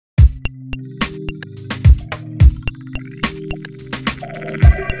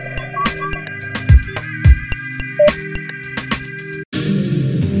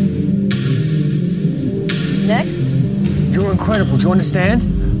incredible. Do you understand?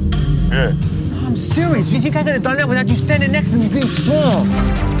 Yeah. I'm serious. You think I could have done that without you standing next to me being strong?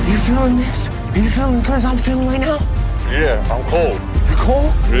 Are you feeling this? Are you feeling the currents I'm feeling right now? Yeah, I'm cold. You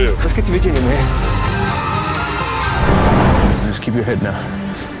cold? Yeah. Let's get to Virginia, man. Just keep your head now.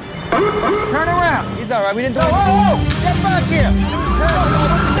 Turn around. He's all right. We didn't do it. Whoa! Get back here.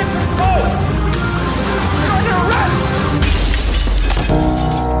 Let's go. You're under arrest.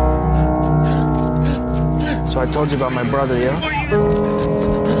 So I told you about my brother, yeah?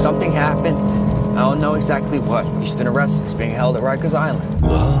 Something happened. I don't know exactly what. He's been arrested. He's being held at Rikers Island.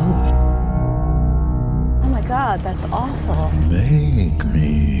 Love, Oh my God, that's awful. make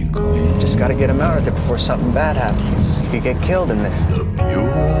me clean. Just gotta get him out of there before something bad happens. He could get killed in there. The pure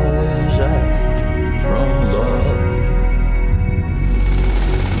always act from love.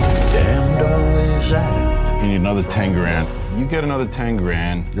 Damned always act. You need another 10 grand. You get another 10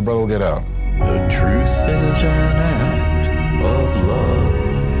 grand, your brother will get out. The truth is an act of love.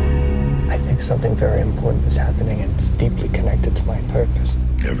 I think something very important is happening, and it's deeply connected to my purpose.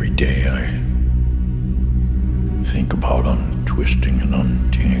 Every day I think about untwisting and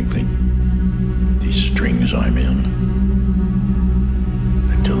untangling these strings I'm in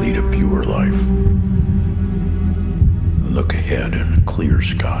to lead a pure life. Look ahead in a clear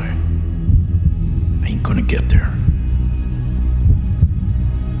sky. I ain't gonna get there.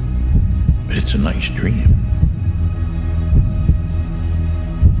 But it's a nice dream.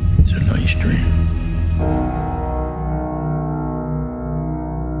 It's a nice dream.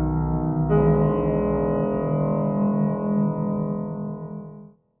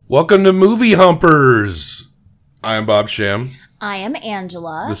 Welcome to Movie Humpers. I am Bob Sham. I am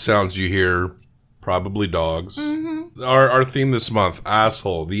Angela. The sounds you hear, probably dogs. Mm-hmm. Our theme this month,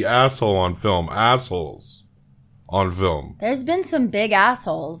 asshole. The asshole on film. Assholes on film. There's been some big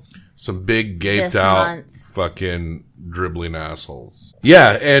assholes. Some big gaped This out month. fucking dribbling assholes.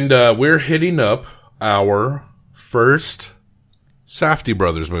 Yeah, and we're hitting up our first Safdie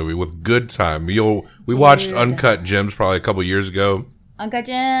Brothers movie with Good Time. We watched Uncut Gems probably a couple years ago. Uncut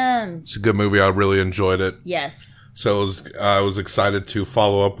Gems. It's a good movie. I really enjoyed it. Yes. So I was excited to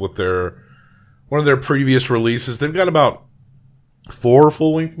follow up with one of their previous releases. They've got about 4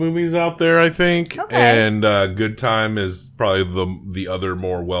 full-length movies out there, I think. Okay. And Good Time is probably the other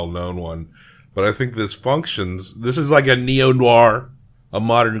more well-known one. But I think this functions. This is like a neo-noir, a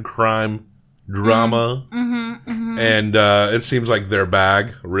modern crime drama. And it seems like their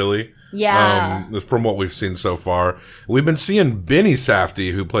bag, really. Yeah. From what we've seen so far. We've been seeing Benny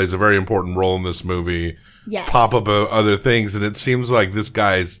Safdie, who plays a very important role in this movie, Yes. pop up other things, and it seems like this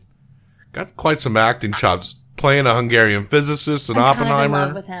guy's got quite some acting chops. Playing a Hungarian physicist in I'm kind of in Oppenheimer.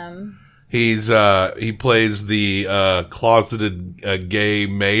 love with him. He plays the closeted gay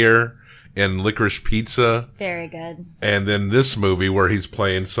mayor in Licorice Pizza, Very good. and then this movie where he's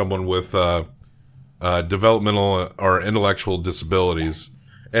playing someone with developmental or intellectual disabilities.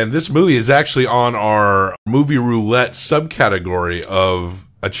 And this movie is actually on our movie roulette subcategory of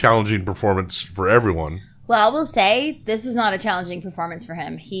a challenging performance for everyone. Well, I will say this was not a challenging performance for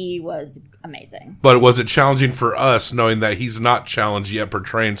him. He was amazing. But was it challenging for us knowing that he's not challenged yet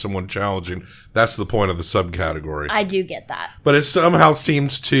portraying someone challenging? That's the point of the subcategory. I do get that. But it somehow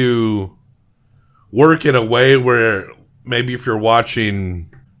seems to work in a way where maybe if you're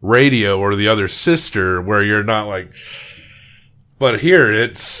watching Radio or The Other Sister, where you're not like... But here,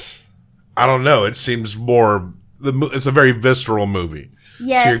 I don't know, it seems more... It's a very visceral movie.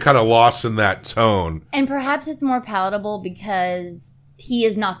 Yes. So you're kind of lost in that tone. And perhaps it's more palatable because he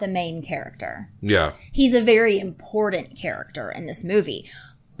is not the main character. Yeah. He's a very important character in this movie,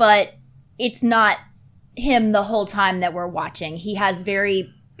 but it's not him the whole time that we're watching. He has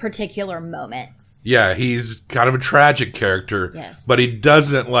very particular moments. Yeah, he's kind of a tragic character. Yes. But he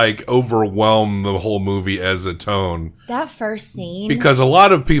doesn't, overwhelm the whole movie as a tone. That first scene. Because a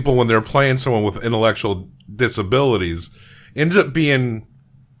lot of people, when they're playing someone with intellectual disabilities, ends up being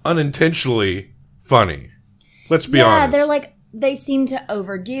unintentionally funny. Let's be honest. Yeah, they seem to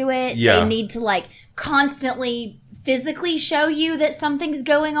overdo it. Yeah. They need to constantly physically show you that something's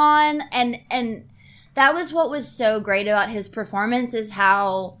going on. And that was what was so great about his performance is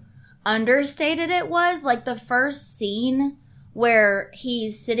how understated it was. Like the first scene where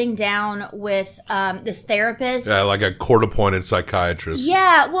he's sitting down with this therapist. Yeah, like a court-appointed psychiatrist.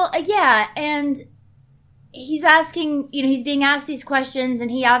 Yeah, well, yeah, and he's asking, he's being asked these questions, and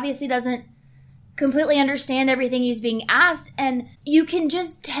he obviously doesn't completely understand everything he's being asked, and you can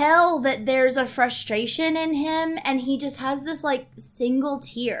just tell that there's a frustration in him, and he just has this, single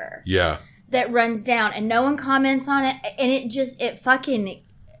tear Yeah. that runs down, and no one comments on it, and it fucking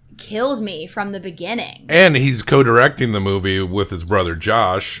killed me from the beginning. And he's co-directing the movie with his brother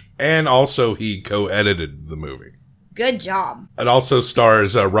Josh, and also he co-edited the movie. Good job. It also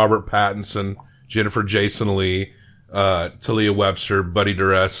stars Robert Pattinson, Jennifer Jason Leigh, Talia Webster, Buddy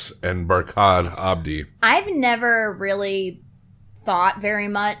Duress, and Barkhad Abdi. I've never really thought very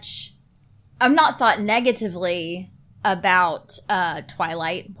much. I've not thought negatively about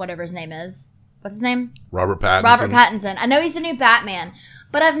Twilight, whatever his name is. What's his name? Robert Pattinson. Robert Pattinson. I know he's the new Batman,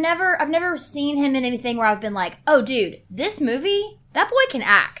 but I've never seen him in anything where I've been like, oh, dude, this movie, that boy can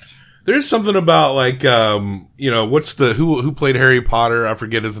act. There's something about like, what's the who played Harry Potter? I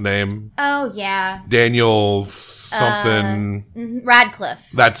forget his name. Oh yeah, Daniel something. Radcliffe.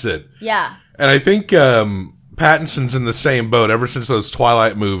 That's it. Yeah. And I think Pattinson's in the same boat ever since those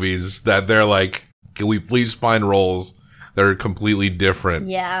Twilight movies. That they're like, can we please find roles that are completely different?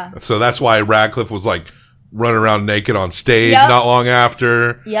 Yeah. So that's why Radcliffe was like running around naked on stage not long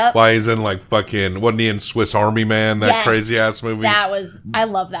after. Yep. Why he's in like fucking, wasn't he in Swiss Army Man, that crazy ass movie? I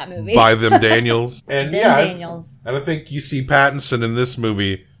love that movie. By them Daniels. And Daniels. And I think you see Pattinson in this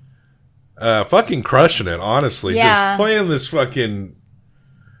movie fucking crushing it, honestly. Yeah. Just playing this fucking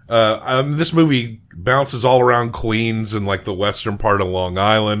this movie bounces all around Queens and like the western part of Long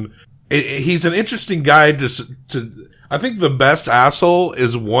Island. He's an interesting guy to I think the best asshole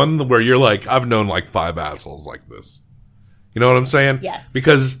is one where you're like, I've known like 5 assholes like this. You know what I'm saying? Yes.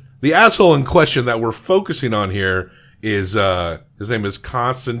 Because the asshole in question that we're focusing on here is, his name is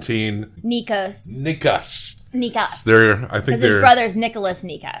Konstantin Nikos. I think Because his brother's Nicholas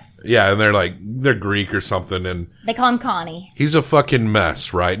Nikos. Yeah, and they're Greek or something, and They call him Connie. he's a fucking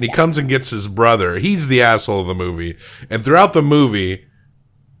mess, right? And he comes and gets his brother. He's the asshole of the movie. And throughout the movie,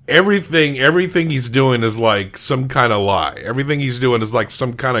 everything he's doing is like some kind of lie. Everything he's doing is like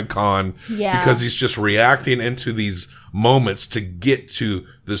some kind of con. Yeah. Because he's just reacting into these moments to get to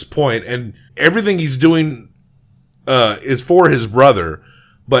this point. And everything he's doing, is for his brother.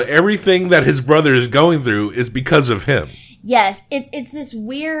 But everything that his brother is going through is because of him. Yes. It's this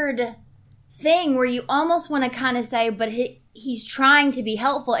weird thing where you almost want to kind of say, but he's trying to be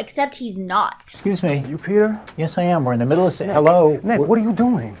helpful, except he's not. Excuse me. You Peter? Yes, I am. We're in the middle of... Hello? Nick, what are you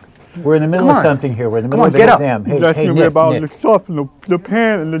doing? We're in the middle Come of on. something here. We're in the Come middle on, of an get up. exam. You Hey, Nick, about Nick. the stuff and the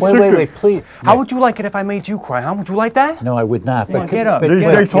pan and the Wait, please. How would you like it if I made you cry, huh? Would you like that? No, I would not. Come on, get up. But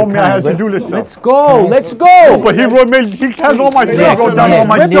They told me I had to do this stuff. Let's go. Can I- Let's go. But he has all my stuff. Goes down all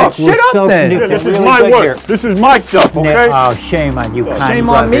my Rip stuff. that shit up then. Nick, This we're is really my good work. here. This is my stuff, Nick, okay? oh, shame on you, Connie, Shame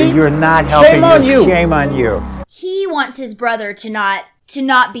on brother. me? You're not helping. Shame on you. Shame on you. He wants his brother to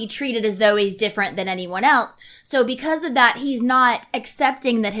not be treated as though he's different than anyone else. So because of that, he's not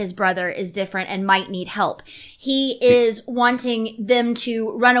accepting that his brother is different and might need help. He is wanting them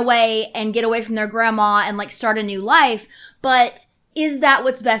to run away and get away from their grandma and like start a new life. But is that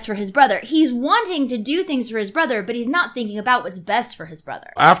what's best for his brother? He's wanting to do things for his brother, but he's not thinking about what's best for his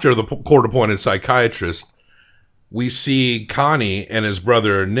brother. After the court-appointed psychiatrist, we see Connie and his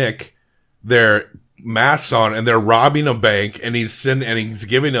brother Nick, their masks on, and they're robbing a bank, and he's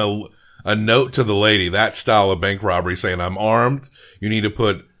giving a note to the lady, that style of bank robbery, saying, I'm armed, you need to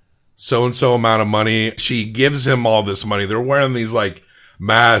put so-and-so amount of money. She gives him all this money. They're wearing these like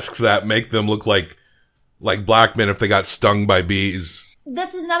masks that make them look like black men if they got stung by bees.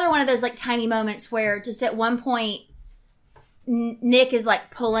 This is another one of those like tiny moments where just at one point Nick is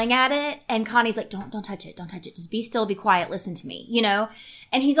like pulling at it and Connie's like, don't touch it. Don't touch it. Just be still, be quiet. Listen to me, you know?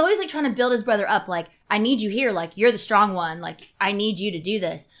 And he's always like trying to build his brother up. Like, I need you here. Like, you're the strong one. Like, I need you to do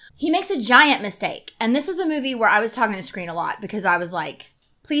this. He makes a giant mistake. And this was a movie where I was talking to the screen a lot because I was like,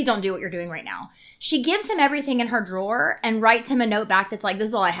 please don't do what you're doing right now. She gives him everything in her drawer and writes him a note back that's like, this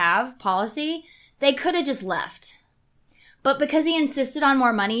is all I have, policy. They could have just left. But because he insisted on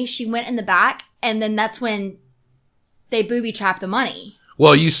more money, she went in the back, and then that's when they booby-trapped the money.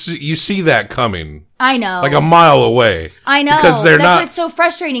 Well, you see that coming. I know. Like a mile away. I know. Because That's why it's so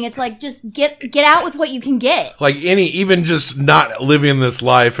frustrating. It's like, just get out with what you can get. Like even just not living this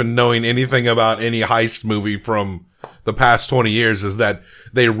life and knowing anything about any heist movie from the past 20 years is that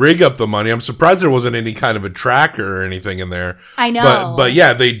they rig up the money. I'm surprised there wasn't any kind of a tracker or anything in there. I know. But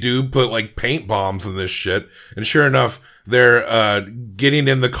yeah, they do put like paint bombs in this shit. And sure enough, they're getting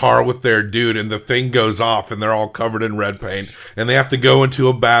in the car with their dude and the thing goes off and they're all covered in red paint and they have to go into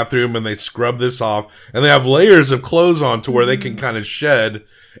a bathroom and they scrub this off and they have layers of clothes on to where they can kind of shed.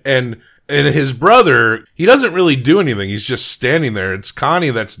 And his brother, he doesn't really do anything. He's just standing there. It's Connie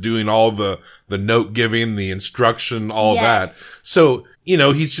that's doing all the the note giving, the instruction, all Yes. that. So, you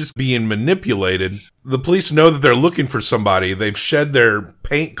know, he's just being manipulated. The police know that they're looking for somebody. They've shed their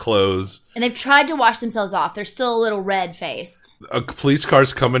paint clothes. And they've tried to wash themselves off. They're still a little red-faced. A police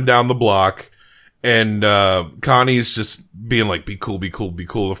car's coming down the block, and Connie's just being like, be cool, be cool, be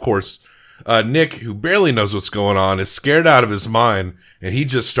cool. Of course, Nick, who barely knows what's going on, is scared out of his mind, and he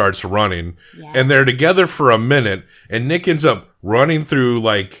just starts running. Yeah. And they're together for a minute, and Nick ends up running through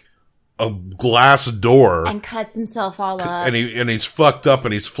like a glass door. And cuts himself all up. And he's fucked up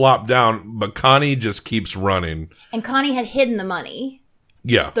and he's flopped down, but Connie just keeps running. And Connie had hidden the money.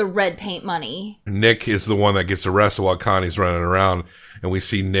 Yeah. The red paint money. Nick is the one that gets arrested while Connie's running around. And we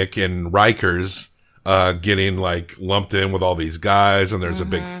see Nick in Rikers getting like lumped in with all these guys, and there's a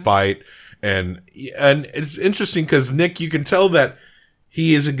big fight. And it's interesting because Nick, you can tell that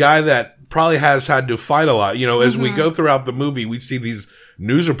he is a guy that probably has had to fight a lot. You know, as we go throughout the movie, we see these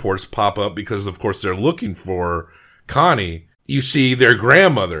news reports pop up because, of course, they're looking for Connie. You see their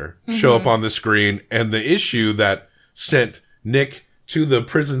grandmother show up on the screen, and the issue that sent Nick to the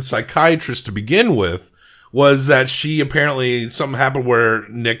prison psychiatrist to begin with was that she apparently something happened where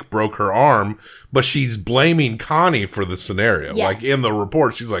Nick broke her arm, but she's blaming Connie for the scenario. Yes. Like in the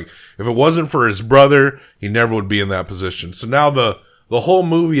report, she's like, if it wasn't for his brother, he never would be in that position. So now the whole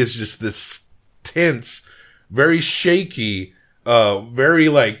movie is just this tense, very shaky, very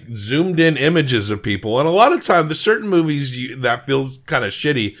like zoomed in images of people. And a lot of times there's certain movies that feels kind of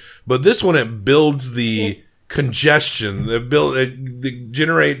shitty, but this one, it builds the congestion. It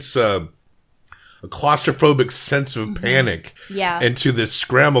generates a claustrophobic sense of panic into this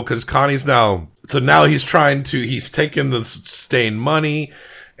scramble, because Connie's now he's taken the Stane money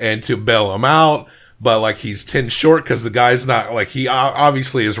and to bail him out, but like he's 10 short because the guy's not like, he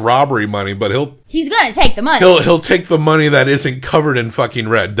obviously is robbery money, but he's gonna take the money. He'll take the money that isn't covered in fucking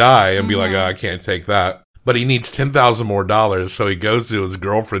red dye and be like, oh, I can't take that. But he needs $10,000 more, so he goes to his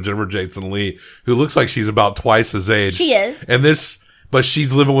girlfriend, Jennifer Jason Leigh, who looks like she's about twice his age. She is. But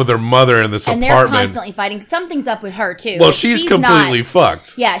she's living with her mother in this and apartment. They're constantly fighting. Something's up with her, too. Well, Like, she's completely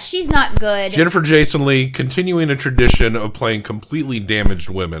fucked. Yeah, she's not good. Jennifer Jason Leigh continuing a tradition of playing completely damaged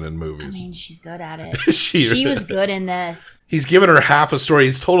women in movies. I mean, she's good at it. She was good in this. He's given her half a story.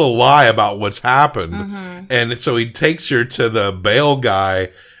 He's told a lie about what's happened. And so he takes her to the bail guy,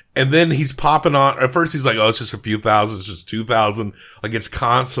 and then he's popping on. At first, he's like, oh, it's just a few thousand. It's just 2,000. Like, it's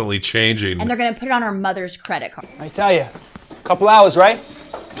constantly changing. And they're going to put it on her mother's credit card. I tell you, a couple hours, right?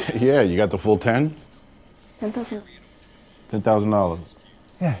 Yeah, you got the full 10? $10,000. $10,000.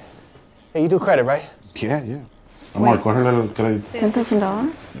 Yeah. Hey, you do credit, right? Yeah. Amor, cógele el crédito.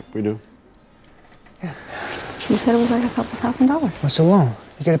 $10,000? Yep, we do. You said it was like a couple $1,000. What's the loan?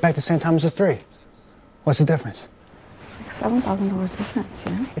 You get it back the same time as the 3. What's the difference? It's like $7,000 difference,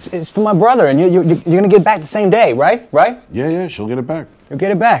 you know? It's for my brother, and you're gonna get back the same day, right? Right? Yeah, she'll get it back. You'll get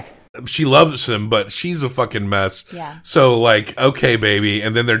it back. She loves him, but she's a fucking mess. Yeah. So, like, okay, baby.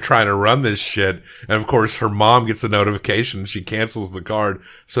 And then they're trying to run this shit. And, of course, her mom gets a notification. She cancels the card.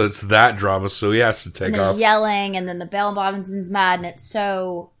 So it's that drama. So he has to take And there's off. yelling, and then the bail bondsman's mad, and it's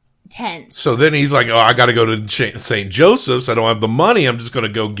so tense. So then he's like, oh, I got to go to St. Joseph's. I don't have the money. I'm just going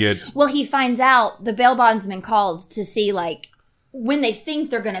to go get... Well, he finds out, the bail bondsman calls to see, like, when they think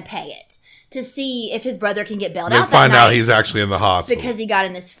they're going to pay it, to see if his brother can get bailed out that night. Find out he's actually in the hospital. Because he got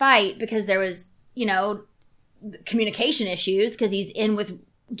in this fight, because there was, you know, communication issues, because he's in with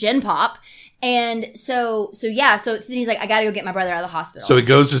Gen Pop. And so then he's like, I got to go get my brother out of the hospital. So he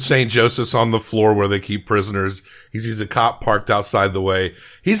goes to St. Joseph's on the floor where they keep prisoners. He sees a cop parked outside the way.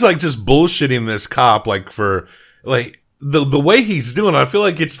 He's like just bullshitting this cop, like for like the way he's doing. I feel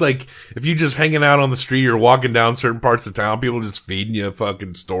like it's like if you just hanging out on the street or walking down certain parts of town, people just feeding you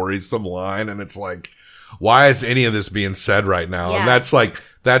fucking stories, some line. And it's like, why is any of this being said right now? Yeah. And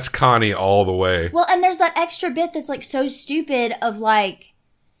that's Connie all the way. Well, and there's that extra bit that's like so stupid of like,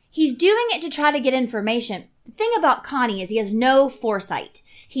 he's doing it to try to get information. The thing about Connie is he has no foresight.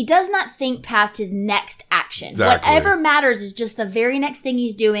 He does not think past his next action. Exactly. Whatever matters is just the very next thing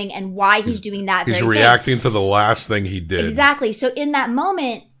he's doing and why he's doing that very He's thing. reacting to the last thing he did. Exactly. So in that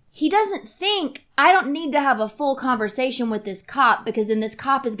moment, he doesn't think, I don't need to have a full conversation with this cop because then this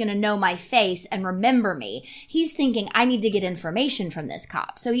cop is going to know my face and remember me. He's thinking, I need to get information from this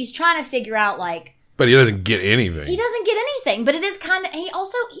cop. So he's trying to figure out like... But he doesn't get anything. He doesn't get anything, but it is kind of... He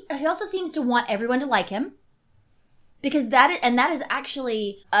also seems to want everyone to like him. Because that is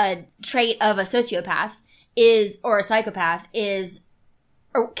actually a trait of a sociopath or a psychopath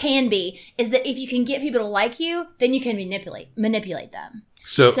or can be, is that if you can get people to like you, then you can manipulate them.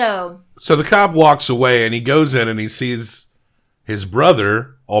 So the cop walks away and he goes in and he sees his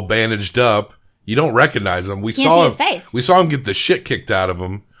brother all bandaged up you don't recognize him. We Can't saw see him, his face. We saw him get the shit kicked out of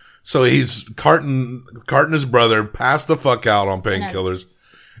him. So he's carting his brother, passed the fuck out on painkillers.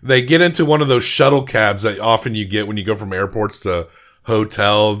 They get into one of those shuttle cabs that often you get when you go from airports to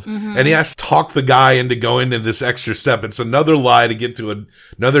hotels. Mm-hmm. And he has to talk the guy into going to this extra step. It's another lie to get to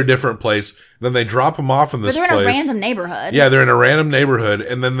another different place. Then they drop him off in this But they're place. in a random neighborhood. Yeah, they're in a random neighborhood.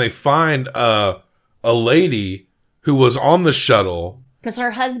 And then they find a lady who was on the shuttle. Because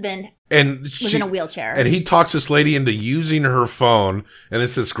her husband And was in a wheelchair. And he talks this lady into using her phone, and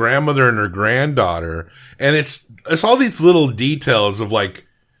it's this grandmother and her granddaughter. And it's all these little details of like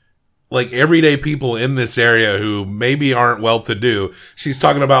everyday people in this area who maybe aren't well-to-do. She's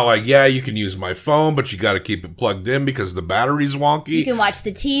talking about like, yeah, you can use my phone, but you got to keep it plugged in because the battery's wonky. You can watch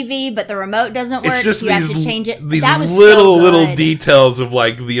the TV, but the remote doesn't work. It's just so you have to change it. These That was little so little good. details of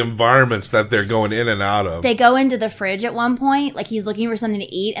like the environments that they're going in and out of. They go into the fridge at one point, like he's looking for something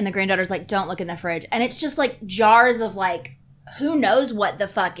to eat, and the granddaughter's like, "Don't look in the fridge." And it's just like jars of like, who knows what the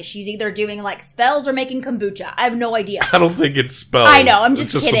fuck is she's either doing like spells or making kombucha. I have no idea. I don't think it's spells. I know, I'm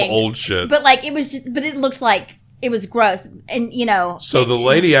just it's kidding. Some old shit. But like it looked like it was gross, and you know. So the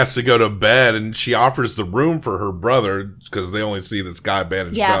lady has to go to bed, and she offers the room for her brother because they only see this guy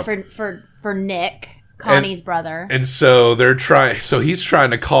bandaged up. for Nick, Connie's brother. And so he's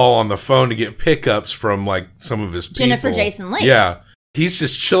trying to call on the phone to get pickups from like some of his people. Jennifer Jason Leigh. Yeah. He's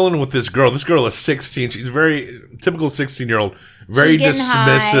just chilling with this girl. This girl is 16. She's very typical 16-year-old, very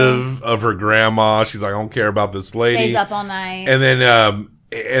dismissive of her grandma. She's like, I don't care about this lady. Stays up all night. And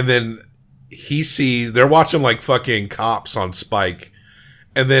then they're watching like fucking Cops on Spike.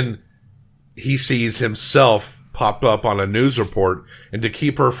 And then he sees himself pop up on a news report, and to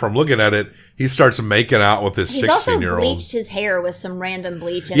keep her from looking at it, he starts making out with this 16-year-old. He's also bleached his hair with some random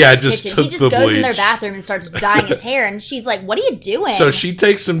bleach in Yeah, the just kitchen. took He just the goes in their bleach. bathroom and starts dyeing his hair, and she's like, "What are you doing?" So he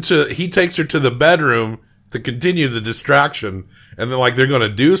takes her to the bedroom to continue the distraction, and then like they're going to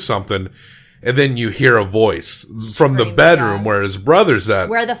do something, and then you hear a voice from the bedroom where his brother's at.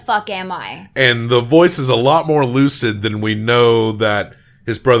 Where the fuck am I? And the voice is a lot more lucid than we know that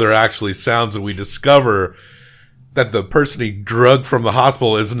his brother actually sounds, and we discover that the person he drugged from the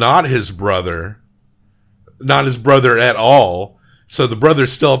hospital is not his brother at all. So the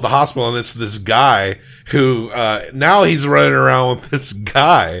brother's still at the hospital, and it's this guy who, now he's running around with this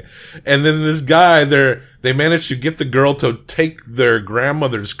guy. And then this guy, they managed to get the girl to take their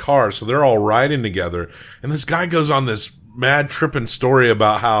grandmother's car, so they're all riding together. And this guy goes on this mad tripping story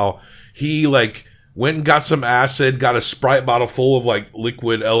about how he, like, went and got some acid, got a Sprite bottle full of, like,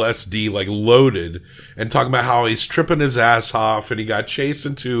 liquid LSD, like, loaded, and talking about how he's tripping his ass off, and he got chased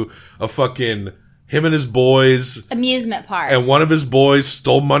into a fucking, him and his boys. Amusement park. And one of his boys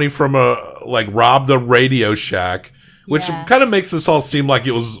stole money from robbed a Radio Shack, which kind of makes this all seem like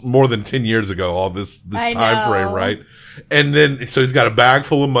it was more than 10 years ago, all this time frame, right? And then, so he's got a bag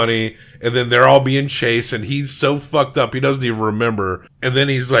full of money, and then they're all being chased, and he's so fucked up, he doesn't even remember. And then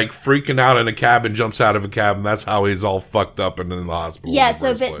he's like freaking out in a cab and jumps out of a cab, and that's how he's all fucked up and in the hospital. Yeah,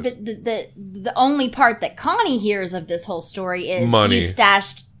 so, but the only part that Connie hears of this whole story is money. You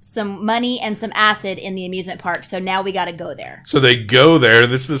stashed some money and some acid in the amusement park, so now we gotta go there. So they go there,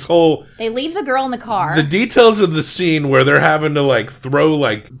 and this whole... They leave the girl in the car. The details of the scene where they're having to like throw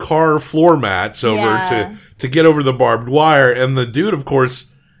like car floor mats over to get over the barbed wire, and the dude, of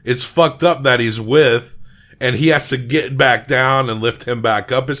course, is fucked up that he's with, and he has to get back down and lift him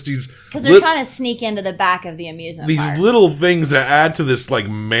back up. It's these because they're trying to sneak into the back of the amusement park. These little things that add to this like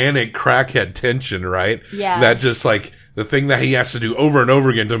manic crackhead tension, right? Yeah. That just like the thing that he has to do over and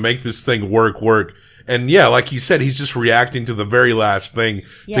over again to make this thing work. And yeah, like you said, he's just reacting to the very last thing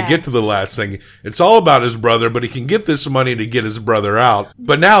to get to the last thing. It's all about his brother, but he can get this money to get his brother out.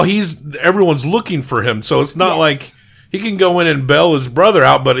 But now everyone's looking for him, so it's not like he can go in and bail his brother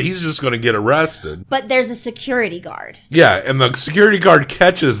out, but he's just going to get arrested. But there's a security guard. Yeah, and the security guard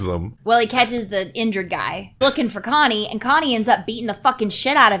catches them. Well, he catches the injured guy looking for Connie, and Connie ends up beating the fucking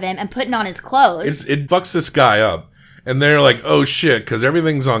shit out of him and putting on his clothes. It fucks this guy up. And they're like, oh shit, because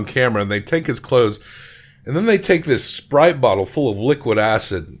everything's on camera, and they take his clothes, and then they take this Sprite bottle full of liquid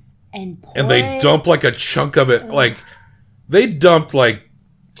acid, and they dump like a chunk of it, like, they dumped like,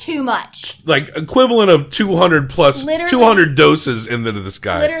 too much. Like, equivalent of 200 plus, Literally, 200 doses into this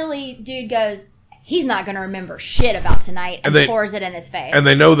guy. Literally, dude goes, he's not going to remember shit about tonight, and pours it in his face. And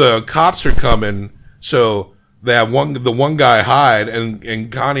they know the cops are coming, so they have the one guy hide,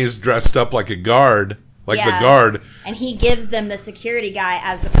 and Connie's dressed up like a guard. The guard. And he gives them the security guy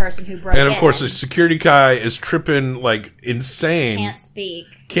as the person who broke in. And of course, the security guy is tripping like insane. Can't speak.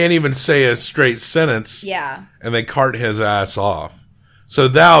 Can't even say a straight sentence. Yeah. And they cart his ass off. So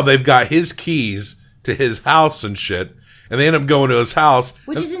now they've got his keys to his house and shit. And they end up going to his house.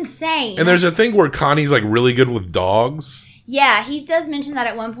 Which is insane. And there's a thing where Connie's like really good with dogs. Yeah, he does mention that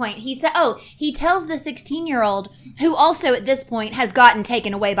at one point. He said, he tells the 16-year-old, who also at this point has gotten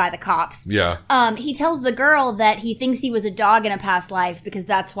taken away by the cops. Yeah. He tells the girl that he thinks he was a dog in a past life because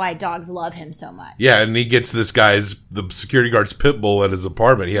that's why dogs love him so much. Yeah, and he gets the security guard's pit bull at his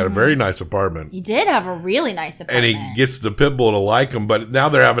apartment. He had a very nice apartment. He did have a really nice apartment. And he gets the pit bull to like him, but now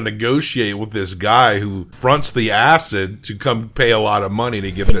they're having to negotiate with this guy who fronts the acid to come pay a lot of money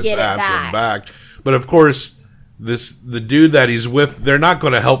to get this acid back. But of course, the dude that he's with, they're not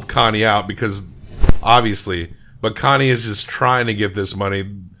going to help Connie out because obviously, but Connie is just trying to get this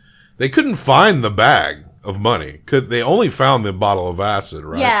money. They couldn't find the bag of money. They only found the bottle of acid,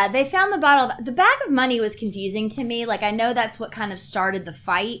 right? Yeah, they found the bottle. The bag of money was confusing to me. Like, I know that's what kind of started the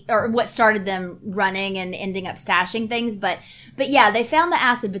fight, or what started them running and ending up stashing things. But yeah, they found the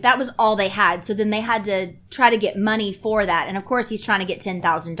acid, but that was all they had. So then they had to try to get money for that. And of course, he's trying to get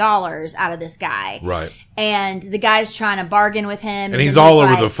 $10,000 out of this guy. Right. And the guy's trying to bargain with him. And he's all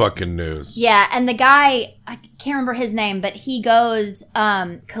over the fucking news. Yeah, and the guy, I can't remember his name, but he goes,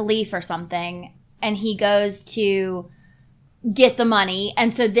 Khalif or something, and he goes to get the money.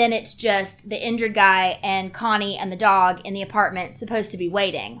 And so then it's just the injured guy and Connie and the dog in the apartment supposed to be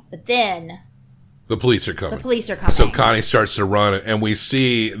waiting. But then the police are coming. So Connie starts to run, and we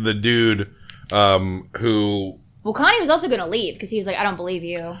see the dude who... Well, Connie was also going to leave because he was like, I don't believe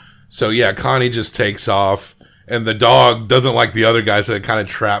you. So yeah, Connie just takes off. And the dog doesn't like the other guy, so it kind of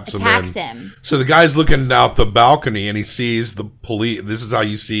traps him in. Attacks him. So the guy's looking out the balcony, and he sees the police. This is how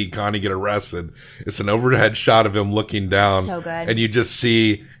you see Connie get arrested. It's an overhead shot of him looking down. So good. And you just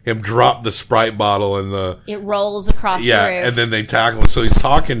see him drop the Sprite bottle, and it rolls across the roof. Yeah, and then they tackle him. So he's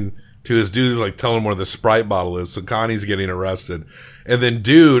talking to his dude, like telling him where the Sprite bottle is. So Connie's getting arrested. And then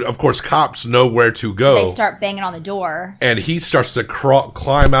dude, of course, cops know where to go. They start banging on the door. And he starts to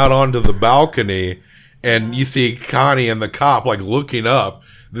climb out onto the balcony. And you see Connie and the cop like looking up.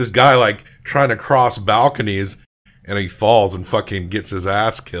 This guy like trying to cross balconies, and he falls and fucking gets his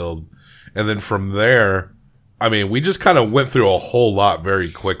ass killed. And then from there, I mean, we just kind of went through a whole lot very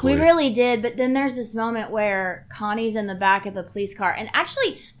quickly. We really did. But then there's this moment where Connie's in the back of the police car. And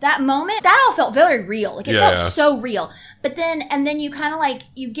actually, that moment, that all felt very real. Like, it felt so real. But then, and then you kind of like,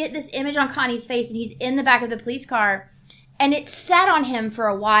 you get this image on Connie's face, and he's in the back of the police car. And it sat on him for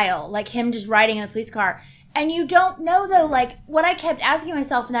a while, like him just riding in the police car. And you don't know, though, like, what I kept asking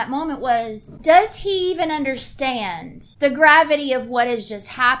myself in that moment was, does he even understand the gravity of what has just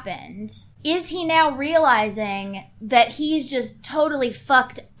happened? Is he now realizing that he's just totally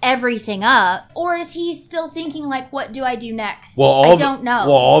fucked everything up? Or is he still thinking, like, what do I do next? Well, I don't know.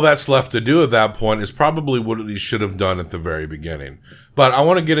 Well, all that's left to do at that point is probably what he should have done at the very beginning. But I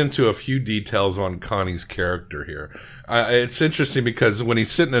want to get into a few details on Connie's character here. It's interesting because when he's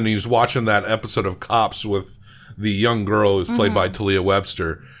sitting and he's watching that episode of Cops with the young girl who's played by Talia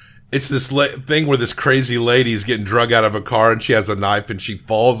Webster, it's this thing where this crazy lady is getting drug out of a car and she has a knife and she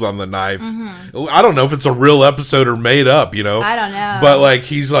falls on the knife. I don't know if it's a real episode or made up, you know? I don't know. But like,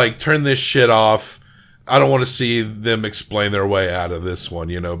 he's like, turn this shit off. I don't want to see them explain their way out of this one,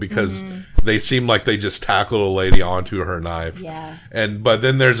 you know, because they seem like they just tackled a lady onto her knife. Yeah. But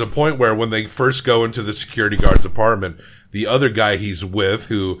then there's a point where when they first go into the security guard's apartment, the other guy he's with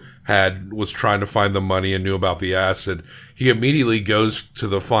who was trying to find the money and knew about the acid, he immediately goes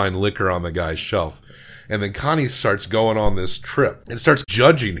to find liquor on the guy's shelf. And then Connie starts going on this trip and starts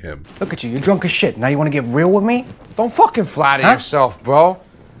judging him. Look at you, you're drunk as shit. Now you want to get real with me? Don't fucking flatter yourself, bro.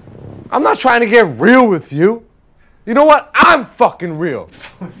 I'm not trying to get real with you. You know what? I'm fucking real.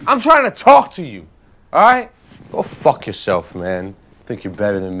 I'm trying to talk to you. All right? Go fuck yourself, man. Think you're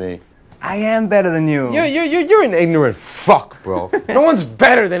better than me. I am better than you. You're an ignorant fuck, bro. No one's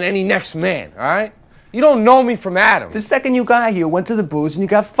better than any next man, all right? You don't know me from Adam. The second you got here, went to the booze and you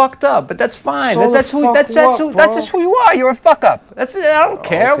got fucked up, but that's fine. So that's just who you are. You're a fuck up. That's it. I don't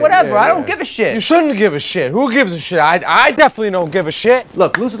care. Okay, whatever. yeah. I don't give a shit. You shouldn't give a shit. Who gives a shit? I definitely don't give a shit.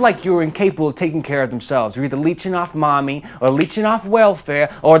 Look, losers like you are incapable of taking care of themselves. You're either leeching off mommy, or leeching off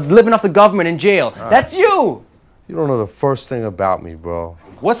welfare, or living off the government in jail. That's you. You don't know the first thing about me, bro.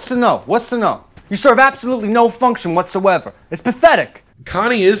 What's to know? What's to know? You serve absolutely no function whatsoever. It's pathetic.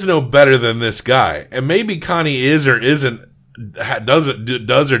 Connie is no better than this guy. And maybe Connie is or isn't, does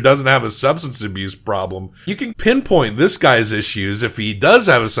or doesn't have a substance abuse problem. You can pinpoint this guy's issues if he does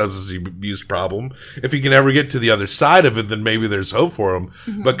have a substance abuse problem. If he can ever get to the other side of it, then maybe there's hope for him.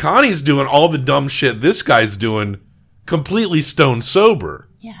 But Connie's doing all the dumb shit this guy's doing completely stone sober.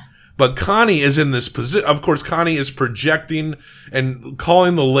 Yeah. But Connie is in this position. Of course, Connie is projecting and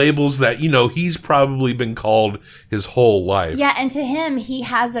calling the labels that, he's probably been called his whole life. Yeah, and to him, he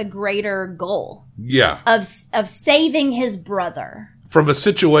has a greater goal. Yeah. Of saving his brother. From a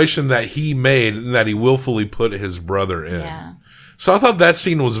situation that he made and that he willfully put his brother in. Yeah. So I thought that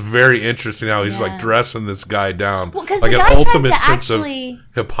scene was very interesting, how he's like dressing this guy down. Well, because like the an guy ultimate tries to sense actually, of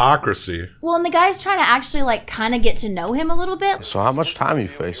hypocrisy. Well, and the guy's trying to actually like kind of get to know him a little bit. So how much time are you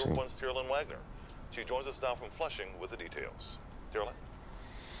facing? She joins us now from Flushing with the details. Tyrolyn?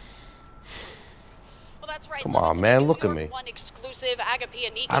 Well, that's right. Come on, man, look at me.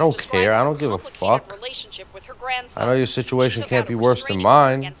 I don't care. I don't give a fuck. I know your situation can't be worse than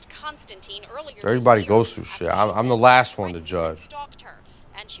mine. Everybody goes through shit. I'm the last one to judge.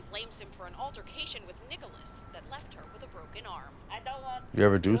 And she blames him for an altercation with Nicholas that left her with a broken arm. You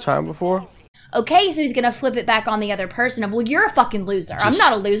ever do time before? Okay, so he's going to flip it back on the other person of, well, you're a fucking loser. I'm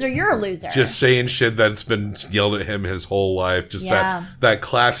not a loser. You're a loser. Just saying shit that's been yelled at him his whole life. Just that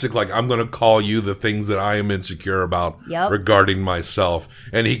classic, like, I'm going to call you the things that I am insecure about regarding myself.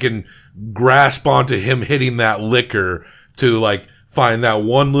 And he can grasp onto him hitting that liquor to, like, find that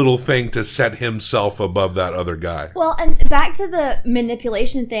one little thing to set himself above that other guy. Well, and back to the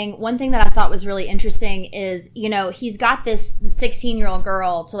manipulation thing, one thing that I thought was really interesting is, he's got this 16-year-old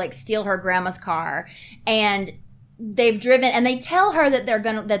girl to like steal her grandma's car, and they've driven, and they tell her that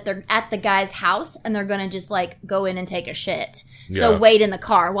they're at the guy's house and they're gonna just like go in and take a shit. So wait in the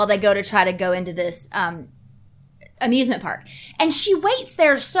car while they go to try to go into this amusement park. And she waits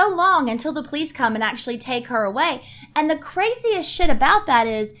there so long until the police come and actually take her away. And the craziest shit about that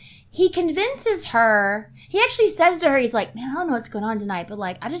is he convinces her, he actually says to her, he's like, man, I don't know what's going on tonight, but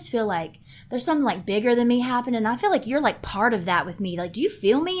like, I just feel like there's something like bigger than me happening. And I feel like you're like part of that with me. Like, do you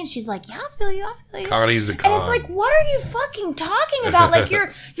feel me? And she's like, yeah, I feel you. Connie's a con. And it's like, what are you fucking talking about? Like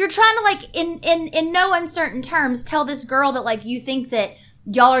you're trying to like in no uncertain terms tell this girl that like you think that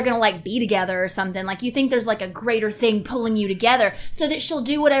y'all are gonna like be together or something. Like you think there's like a greater thing pulling you together so that she'll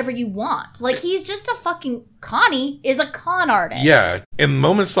do whatever you want. Like he's just a fucking Connie is a con artist. Yeah. In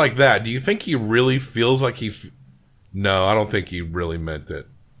moments like that, do you think he really feels like No, I don't think he really meant it.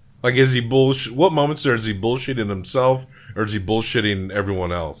 Like, is he what moments is he bullshitting himself or is he bullshitting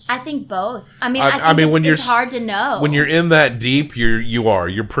everyone else? I think both. I mean, when it's hard to know. When you're in that deep,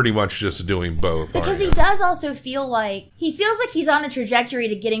 you're pretty much just doing both. Because he does also feel like he's on a trajectory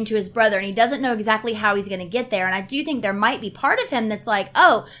to getting to his brother, and he doesn't know exactly how he's going to get there. And I do think there might be part of him that's like,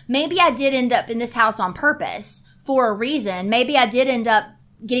 oh, maybe I did end up in this house on purpose for a reason. Maybe I did end up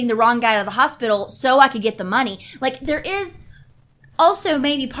getting the wrong guy to the hospital so I could get the money. Like there is also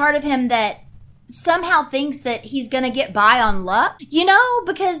maybe part of him that somehow thinks that he's gonna get by on luck,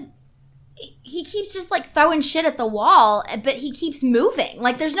 because he keeps just like throwing shit at the wall, but he keeps moving.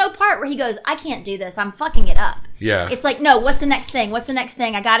 Like there's no part where he goes, I can't do this, I'm fucking it up. Yeah. It's like, no, what's the next thing?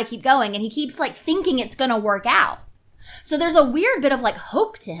 I gotta keep going. And he keeps like thinking it's gonna work out. So there's a weird bit of like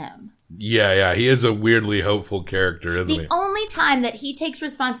hope to him. Yeah, he is a weirdly hopeful character, isn't he? The only time that he takes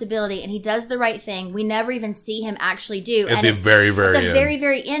responsibility and he does the right thing, we never even see him actually do. At the very, very end. At the very,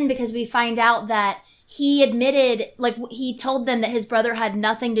 very end, because we find out that he admitted, like he told them that his brother had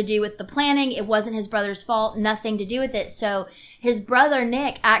nothing to do with the planning. It wasn't his brother's fault, nothing to do with it. So his brother,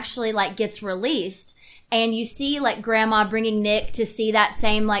 Nick, actually like gets released. And you see, like, Grandma bringing Nick to see that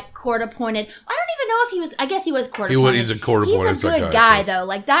same, like, court-appointed... I don't even know if he was... I guess he was court-appointed. He's a court-appointed. He's a good guy, though.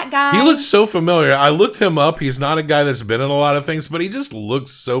 Like, that guy... He looks so familiar. I looked him up. He's not a guy that's been in a lot of things, but he just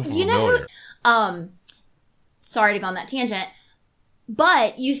looks so familiar. You know who... Sorry to go on that tangent.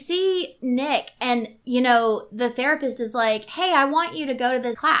 But you see Nick, and, the therapist is like, hey, I want you to go to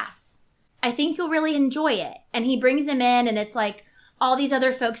this class. I think you'll really enjoy it. And he brings him in, and it's like... all these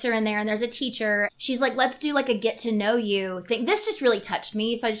other folks are in there and there's a teacher. She's like, let's do like a get to know you thing. This just really touched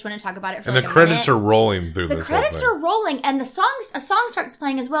me. So I just want to talk about it for and like the credits are rolling through this. The credits are rolling and a song starts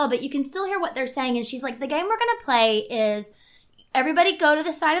playing as well, but you can still hear what they're saying. And she's like, the game we're going to play is everybody go to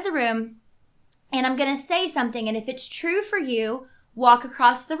the side of the room and I'm going to say something. And if it's true for you, walk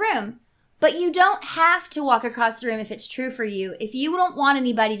across the room. But you don't have to walk across the room if it's true for you. If you don't want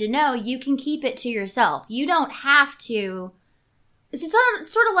anybody to know, you can keep it to yourself. You don't have to... It's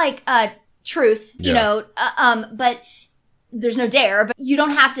sort of like truth, but there's no dare, but you don't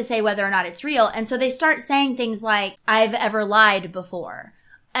have to say whether or not it's real. And so they start saying things like, I've ever lied before.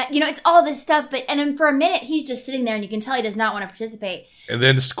 It's all this stuff. And then for a minute, he's just sitting there and you can tell he does not want to participate. And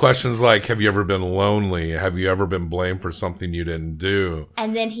then it's questions like, have you ever been lonely? Have you ever been blamed for something you didn't do?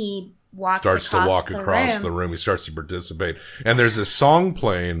 And then he starts to walk across the room. He starts to participate. And there's a song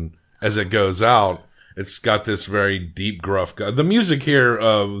playing as it goes out. It's got this very deep, gruff guy. The music here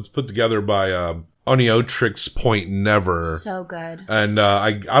was put together by Oniotrix Point Never. So good. And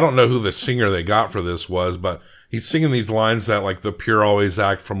I don't know who the singer they got for this was, but he's singing these lines that like the pure always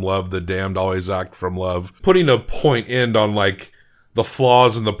act from love, the damned always act from love, putting a point end on like the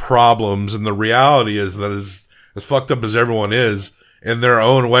flaws and the problems. And the reality is that as fucked up as everyone is, in their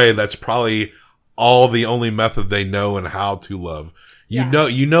own way, that's probably all the only method they know and how to love.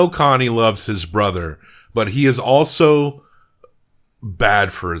 You know Connie loves his brother, but he is also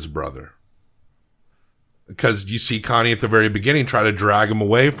bad for his brother. Because you see Connie at the very beginning try to drag him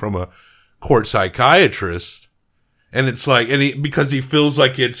away from a court psychiatrist. And it's like, because he feels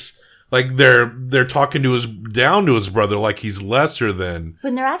like it's like they're talking down to his brother like he's lesser than.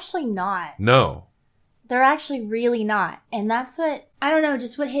 When they're actually not. No. They're actually really not. And that's what, I don't know,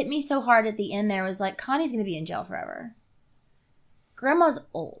 just what hit me so hard at the end there was like, Connie's going to be in jail forever. Grandma's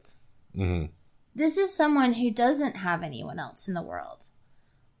old. Mm-hmm. This is someone who doesn't have anyone else in the world.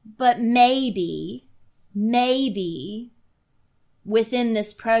 But maybe within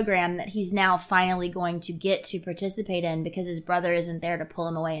this program that he's now finally going to get to participate in because his brother isn't there to pull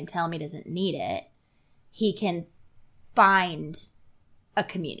him away and tell him he doesn't need it, he can find a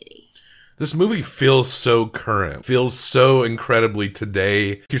community. This movie feels so current, feels so incredibly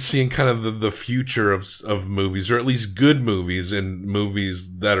today. You're seeing kind of the future of movies, or at least good movies, and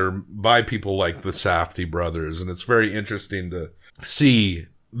movies that are by people like the Safdie brothers. And it's very interesting to see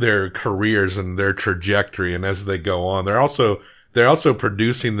their careers and their trajectory. And as they go on, they're also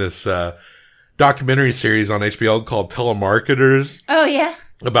producing this documentary series on HBO called Telemarketers. Oh, yeah.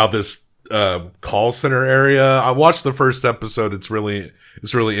 About this call center area. I watched the first episode. It's really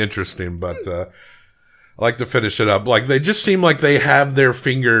interesting, but I like to finish it up. Like, they just seem like they have their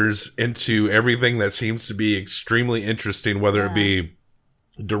fingers into everything that seems to be extremely interesting, whether it be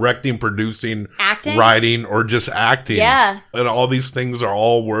directing, producing, acting, writing, or just acting. Yeah. And all these things are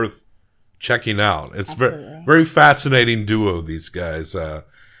all worth checking out. It's very fascinating duo, these guys.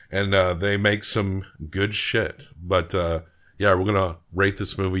 And they make some good shit. But, yeah, we're going to rate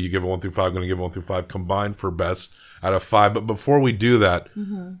this movie. You give it 1 through 5. I'm going to give it 1 through 5 combined for best out of 5. But before we do that,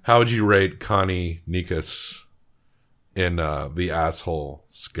 how would you rate Connie Nikas in the asshole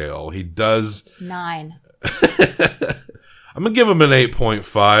scale? He does 9. I'm going to give him an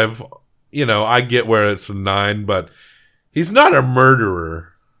 8.5. You know, I get where it's a 9, but he's not a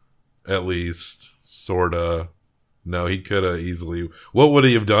murderer, at least, sort of. No, he could have easily. What would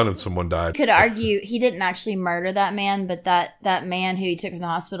he have done if someone died? Could argue he didn't actually murder that man, but that man who he took from the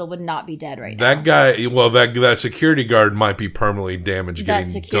hospital would not be dead right now. That guy, well, that security guard might be permanently damaged. That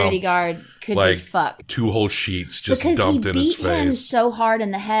getting security dumped, guard could like, be fucked. 2 whole sheets just because dumped in his he beat him face. so hard in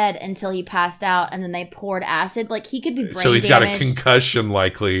the head until he passed out, and then they poured acid. Like, he could be brain So he's damaged. got a concussion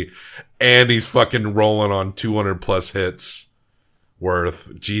likely, and he's fucking rolling on 200 plus hits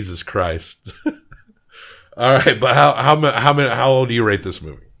worth. Jesus Christ. All right, but how old do you rate this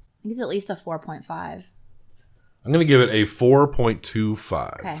movie? I think it's at least a 4.5. I'm going to give it a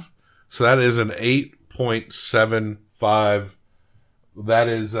 4.25. Okay. So that is an 8.75. That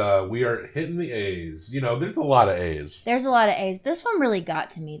is, we are hitting the A's. You know, there's a lot of A's. There's a lot of A's. This one really got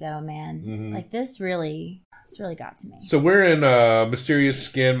to me, though, man. Like, this really got to me. So we're in Mysterious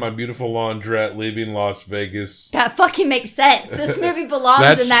Skin, My Beautiful Laundrette, Leaving Las Vegas. That fucking makes sense. This movie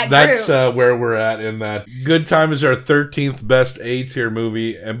belongs in that group. That's where we're at in that. Good Time is our 13th best A-tier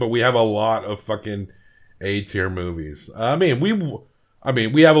movie, but we have a lot of fucking A-tier movies. I mean, we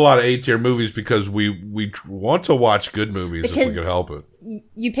have a lot of A-tier movies because we want to watch good movies if we can help it.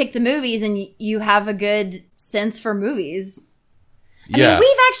 You pick the movies and you have a good sense for movies. I mean,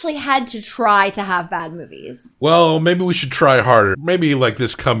 we've actually had to try to have bad movies. Well, maybe we should try harder. Maybe like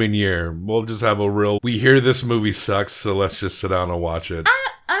this coming year, we'll just have we hear this movie sucks, so let's just sit down and watch it.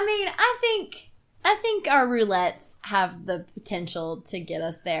 I think our roulettes have the potential to get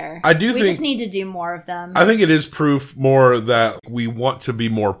us there. We just need to do more of them. I think it is proof more that we want to be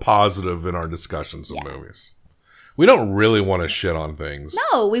more positive in our discussions of movies. We don't really want to shit on things.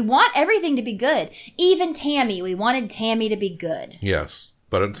 No, we want everything to be good. Even Tammy, we wanted Tammy to be good. Yes,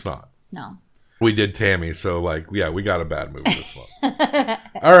 but it's not. No. We did Tammy, so we got a bad movie this one.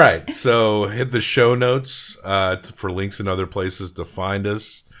 All right, so hit the show notes for links and other places to find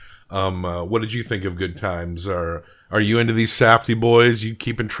us. What did you think of Good Times? Are you into these Safdie boys? You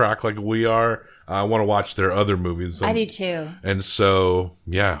keeping track like we are? I want to watch their other movies. I do too. And so,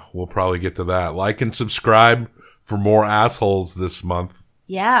 yeah, we'll probably get to that. Like and subscribe for more assholes this month.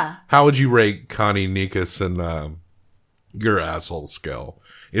 Yeah. How would you rate Connie Nikas and your asshole scale?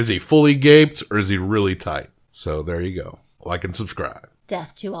 Is he fully gaped or is he really tight? So there you go. Like and subscribe.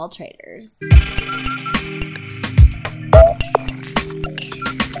 Death to all traitors.